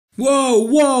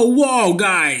Whoa,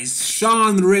 guys!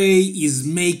 Shawn is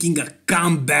making a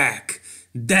comeback.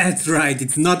 That's right,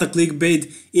 it's not a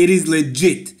clickbait, it is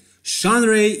legit. Shawn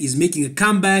is making a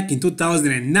comeback in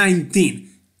 2019.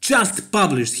 Just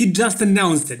published, he just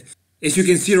announced it. As you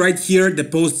can see right here, the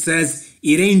post says,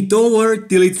 "It ain't over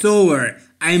till it's over.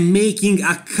 I'm making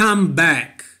a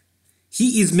comeback."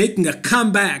 He is making a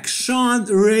comeback. Shawn,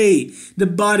 the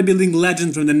bodybuilding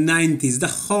legend from the 90s, the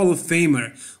Hall of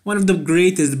Famer, one of the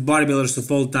greatest bodybuilders of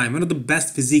all time, one of the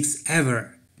best physiques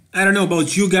ever. I don't know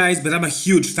about you guys, but I'm a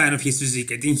huge fan of his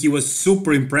physique. I think he was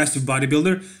super impressive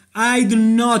bodybuilder. I do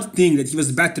not think that he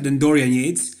was better than Dorian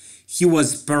Yates. He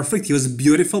was perfect, he was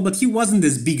beautiful, but he wasn't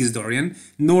as big as Dorian,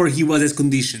 nor he was as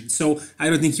conditioned, so I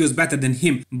don't think he was better than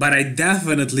him. But I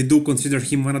definitely do consider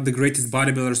him one of the greatest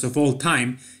bodybuilders of all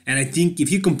time, and I think if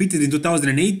he competed in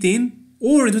 2018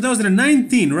 or in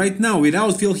 2019, right now,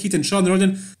 without Phil Heath and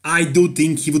Shawn, I do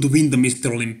think he would win the Mr.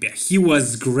 Olympia. He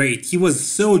was great, he was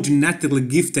so genetically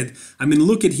gifted. I mean,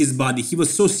 look at his body, he was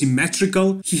so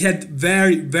symmetrical, he had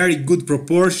very good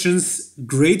proportions,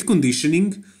 great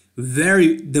conditioning,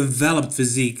 very developed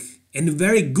physique and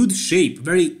very good shape,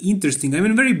 very interesting, I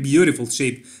mean very beautiful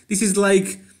shape. This is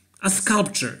like a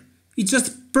sculpture, it's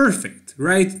just perfect,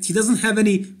 right? He doesn't have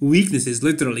any weaknesses,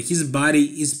 literally, his body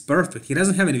is perfect, he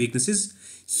doesn't have any weaknesses.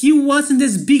 He wasn't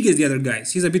as big as the other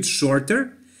guys, he's a bit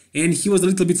shorter and he was a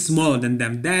little bit smaller than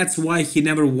them. That's why he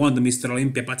never won the Mr.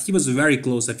 Olympia, but he was very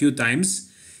close a few times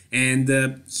and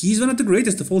he's one of the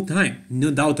greatest of all time, no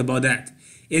doubt about that.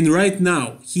 And right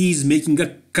now, he's making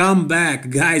a comeback.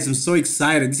 Guys, I'm so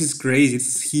excited. This is crazy.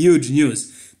 It's huge news.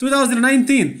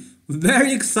 2019,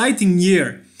 very exciting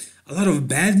year. A lot of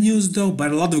bad news though,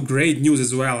 but a lot of great news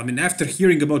as well. I mean, after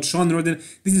hearing about Shawn,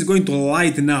 this is going to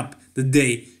lighten up the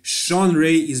day. Shawn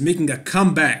is making a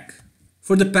comeback.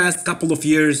 For the past couple of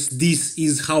years, this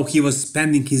is how he was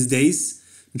spending his days.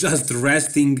 Just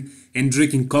resting and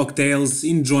drinking cocktails,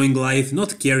 enjoying life,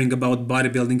 not caring about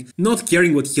bodybuilding, not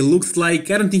caring what he looks like.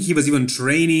 I don't think he was even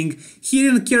training. He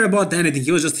didn't care about anything.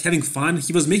 He was just having fun.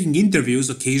 He was making interviews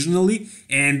occasionally.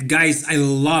 And guys, I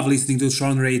love listening to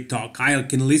Shawn talk. I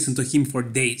can listen to him for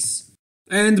days.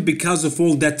 And because of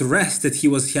all that rest that he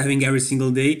was having every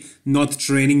single day, not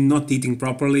training, not eating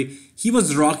properly, he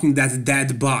was rocking that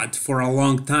dad bod for a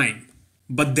long time.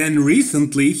 But then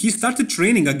recently he started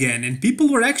training again and people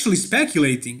were actually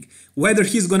speculating whether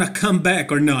he's gonna come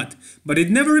back or not. But it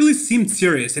never really seemed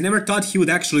serious. I never thought he would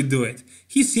actually do it.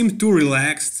 He seemed too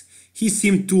relaxed, he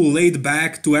seemed too laid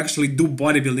back to actually do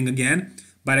bodybuilding again.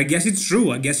 But I guess it's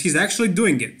true, I guess he's actually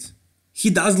doing it. He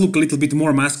does look a little bit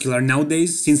more muscular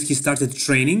nowadays since he started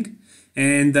training.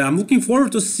 And I'm looking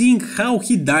forward to seeing how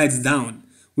he diets down.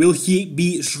 Will he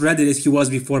be shredded as he was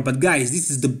before? But guys, this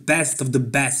is the best of the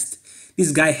best.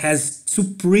 This guy has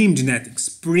supreme genetics,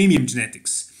 premium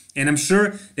genetics. And I'm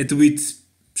sure that with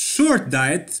short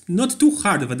diet, not too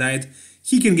hard of a diet,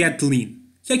 he can get lean.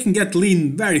 He can get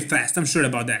lean very fast, I'm sure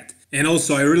about that. And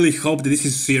also I really hope that this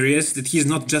is serious, that he's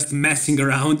not just messing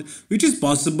around, which is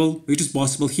possible,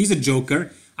 he's a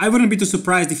joker. I wouldn't be too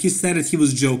surprised if he said that he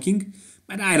was joking,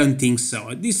 but I don't think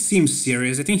so. This seems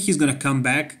serious, I think he's gonna come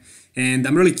back. And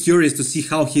I'm really curious to see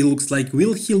how he looks like.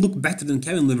 Will he look better than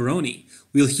Kevin Leveroni?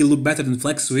 Will he look better than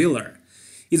Flex Wheeler?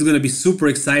 It's gonna be super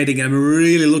exciting and I'm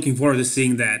really looking forward to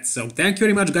seeing that. So thank you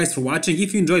very much guys for watching.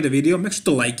 If you enjoyed the video, make sure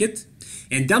to like it.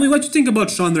 And tell me what you think about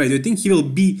Shawn. Do you think he will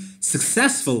be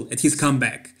successful at his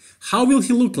comeback? How will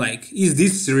he look like? Is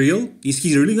this real? Is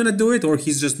he really gonna do it or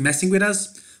he's just messing with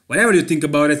us? Whatever you think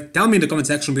about it, tell me in the comment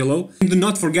section below. And do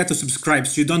not forget to subscribe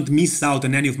so you don't miss out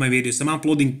on any of my videos. I'm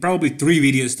uploading probably 3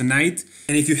 videos tonight.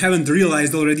 And if you haven't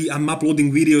realized already, I'm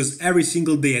uploading videos every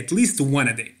single day, at least 1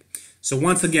 a day. So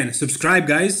once again, subscribe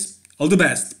guys. All the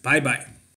best. Bye bye.